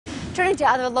Turning to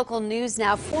other local news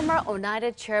now, former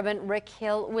Oneida Chairman Rick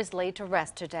Hill was laid to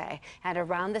rest today, and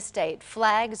around the state,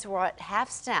 flags were at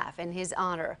half-staff in his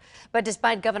honor. But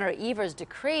despite Governor Evers'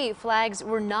 decree, flags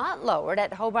were not lowered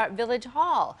at Hobart Village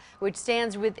Hall, which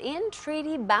stands within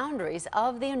treaty boundaries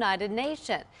of the United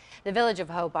Nations. The Village of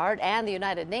Hobart and the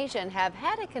United Nations have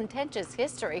had a contentious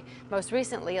history. Most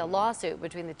recently, a lawsuit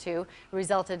between the two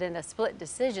resulted in a split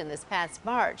decision this past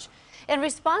March. In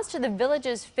response to the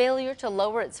village's failure to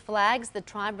lower its flags, the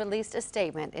tribe released a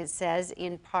statement. It says,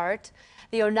 in part,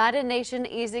 the United Nations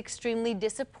is extremely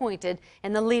disappointed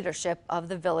in the leadership of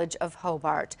the Village of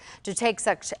Hobart. To take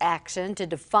such action to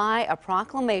defy a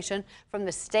proclamation from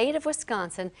the state of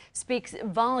Wisconsin speaks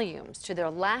volumes to their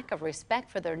lack of respect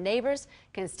for their neighbors,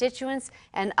 constituents,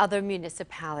 and other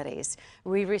municipalities.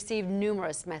 We received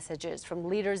numerous messages from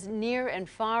leaders near and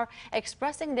far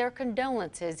expressing their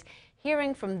condolences.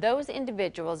 Hearing from those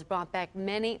individuals brought back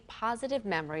many positive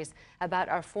memories about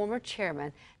our former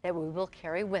chairman that we will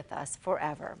carry with us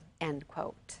forever. End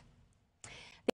quote.